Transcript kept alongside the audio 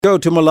Go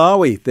to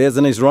Malawi. There's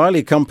an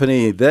Israeli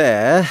company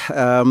there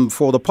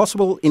for the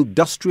possible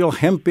industrial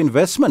hemp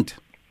investment.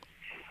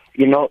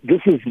 You know, this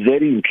is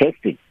very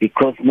interesting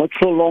because not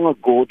so long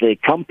ago, the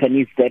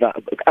companies that are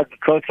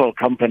agricultural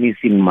companies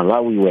in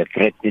Malawi were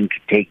threatening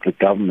to take the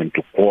government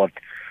to court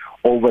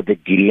over the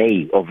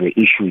delay of the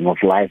issuing of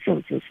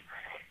licenses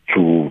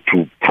to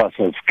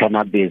process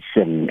cannabis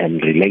and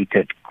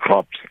related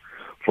crops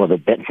for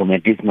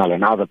medicinal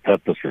and other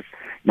purposes.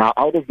 Now,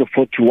 out of the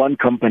 41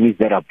 companies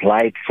that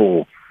applied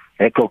for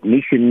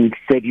recognition,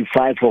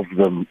 35 of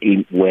them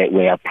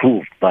were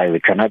approved by the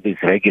Cannabis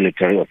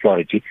Regulatory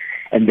Authority.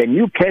 And the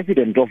new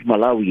president of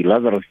Malawi,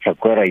 Lazarus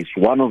Chakwera, is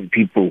one of the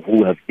people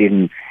who have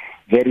been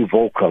very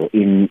vocal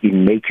in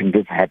making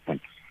this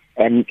happen.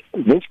 And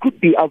this could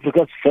be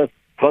Africa's first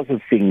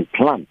processing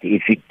plant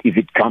if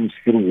it comes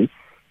through,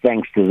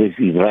 thanks to this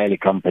Israeli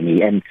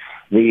company. And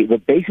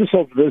the basis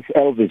of this,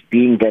 Elvis,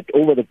 being that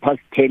over the past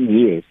 10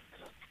 years,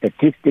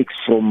 statistics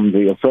from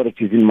the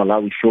authorities in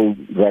Malawi show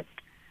that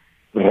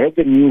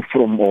revenue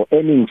from or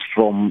earnings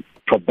from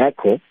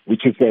tobacco,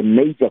 which is a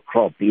major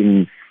crop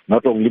in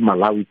not only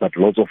Malawi but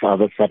lots of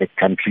other SADC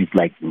countries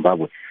like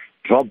Zimbabwe,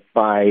 dropped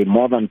by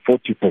more than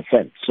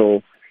 40%.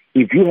 So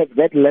if you have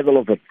that level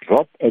of a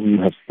drop and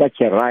you have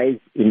such a rise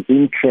in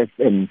interest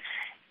and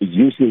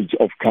usage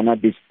of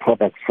cannabis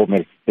products for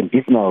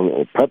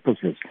medicinal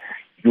purposes,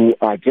 you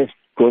are just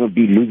going to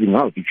be losing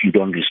out if you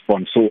don't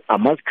respond. So I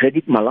must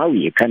credit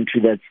Malawi, a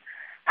country that's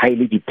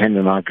highly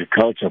dependent on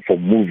agriculture for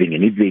moving.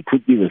 And if they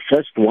could be the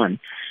first one,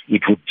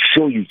 it would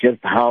show you just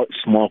how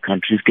small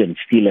countries can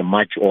still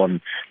emerge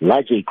on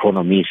larger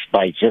economies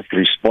by just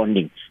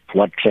responding to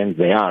what trends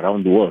there are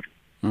around the world.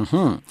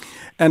 Mm-hmm.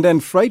 And then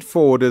freight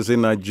forwarders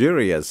in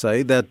Nigeria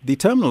say that the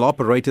terminal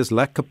operators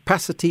lack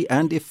capacity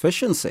and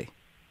efficiency.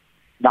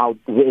 Now,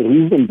 the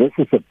reason this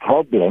is a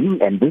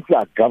problem, and these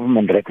are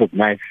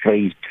government-recognized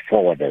freight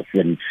forwarders,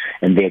 and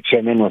their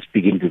chairman was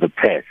speaking to the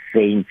press,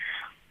 saying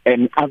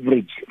an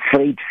average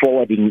freight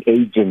forwarding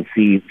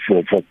agency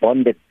for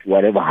bonded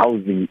whatever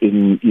housing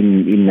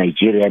in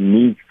Nigeria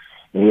needs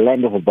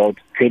land of about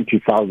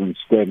 20,000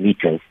 square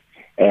meters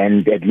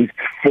and at least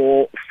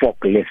 4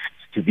 forklifts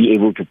to be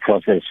able to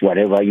process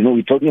whatever. You know,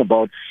 we're talking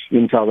about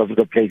in South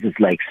Africa places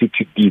like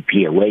City Deep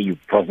here, where you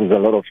process a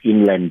lot of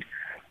inland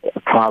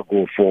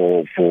cargo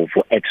for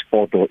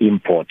export or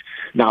import.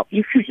 Now,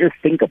 if you just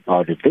think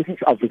about it, this is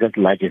Africa's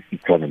largest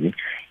economy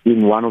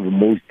in one of the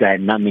most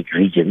dynamic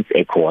regions,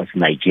 ECOWAS,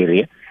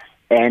 Nigeria.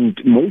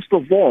 And most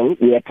of all,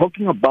 we are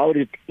talking about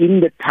it in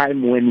the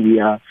time when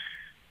we are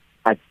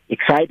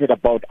excited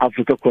about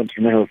Africa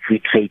Continental Free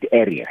Trade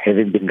Area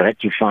having been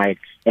ratified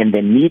and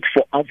the need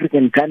for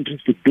African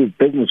countries to do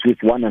business with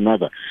one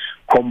another.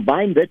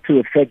 Combine that to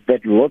the fact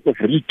that lots of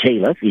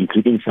retailers,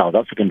 including South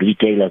African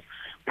retailers,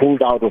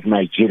 pulled out of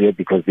Nigeria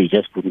because they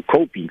just couldn't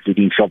cope,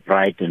 including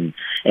ShopRite and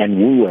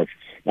Woolworths.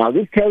 Now,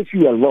 this tells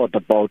you a lot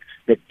about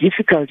the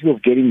difficulty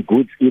of getting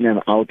goods in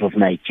and out of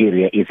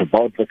Nigeria is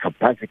about the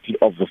capacity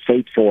of the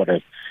freight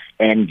forwarders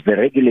and the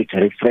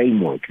regulatory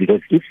framework.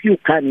 Because if you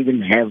can't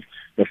even have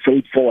the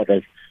freight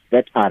forwarders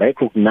that are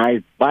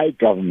recognized by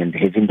government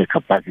having the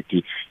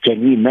capacity,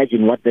 can you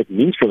imagine what that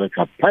means for the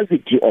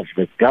capacity of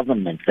the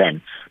government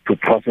then to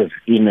process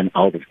in and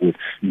out of goods?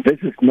 This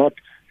is not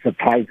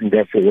surprising,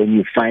 therefore, when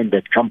you find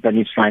that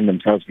companies find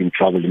themselves in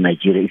trouble in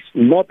Nigeria. It's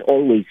not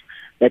always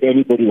that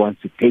anybody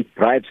wants to take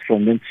bribes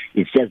from them.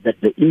 It's just that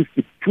the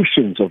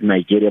institutions of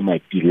Nigeria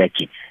might be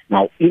lacking.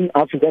 Now, in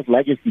Africa's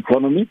largest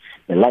economy,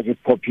 the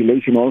largest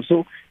population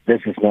also,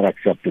 this is not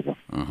acceptable.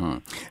 Mm-hmm.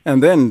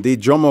 And then the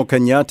Jomo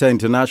Kenyatta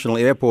International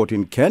Airport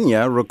in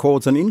Kenya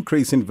records an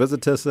increase in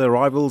visitors'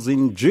 arrivals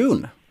in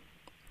June.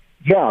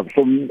 Yeah,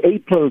 from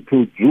April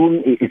to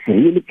June, it's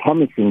really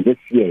promising this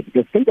year.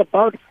 Because think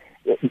about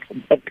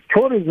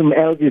tourism,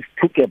 Elvis,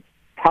 took a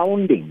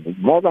pounding,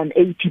 more than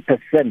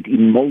 80%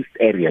 in most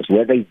areas,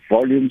 whether it's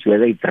volumes,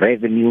 whether it's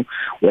revenue,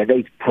 whether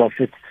it's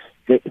profit.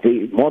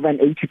 The more than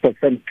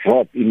 80%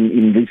 drop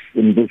in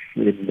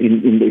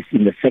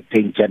the sector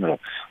in general.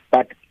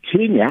 But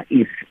Kenya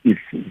is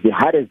the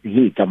hardest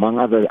hit among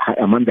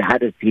the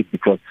hardest hit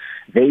because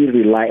they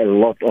rely a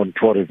lot on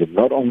tourism,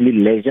 not only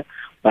leisure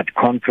but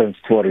conference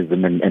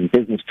tourism and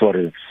business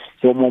tourism.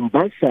 So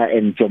Mombasa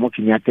and Jomo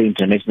Kenyatta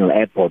International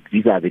Airport,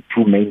 these are the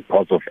two main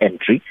ports of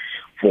entry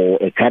for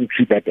a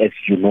country that, as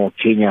you know,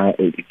 Kenya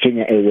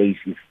Airways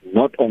is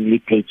not only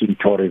taking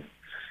tourists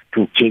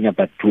to Kenya,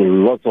 but to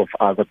lots of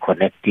other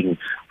connecting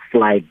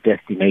flight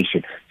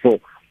destinations.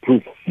 So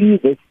to see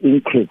this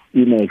increase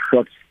in a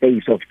short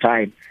space of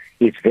time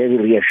is very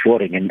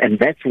reassuring. And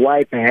that's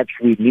why perhaps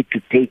we need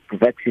to take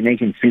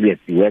vaccination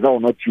seriously. Whether or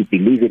not you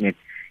believe in it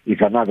is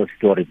another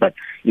story. But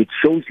it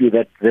shows you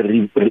that the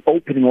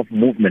reopening of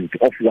movement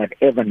of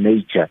whatever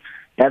nature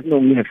doesn't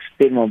only have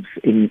spin-offs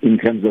in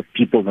terms of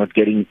people not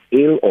getting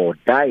ill or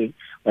dying,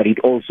 but it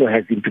also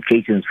has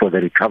implications for the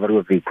recovery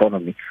of the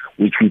economy,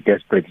 which we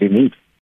desperately need.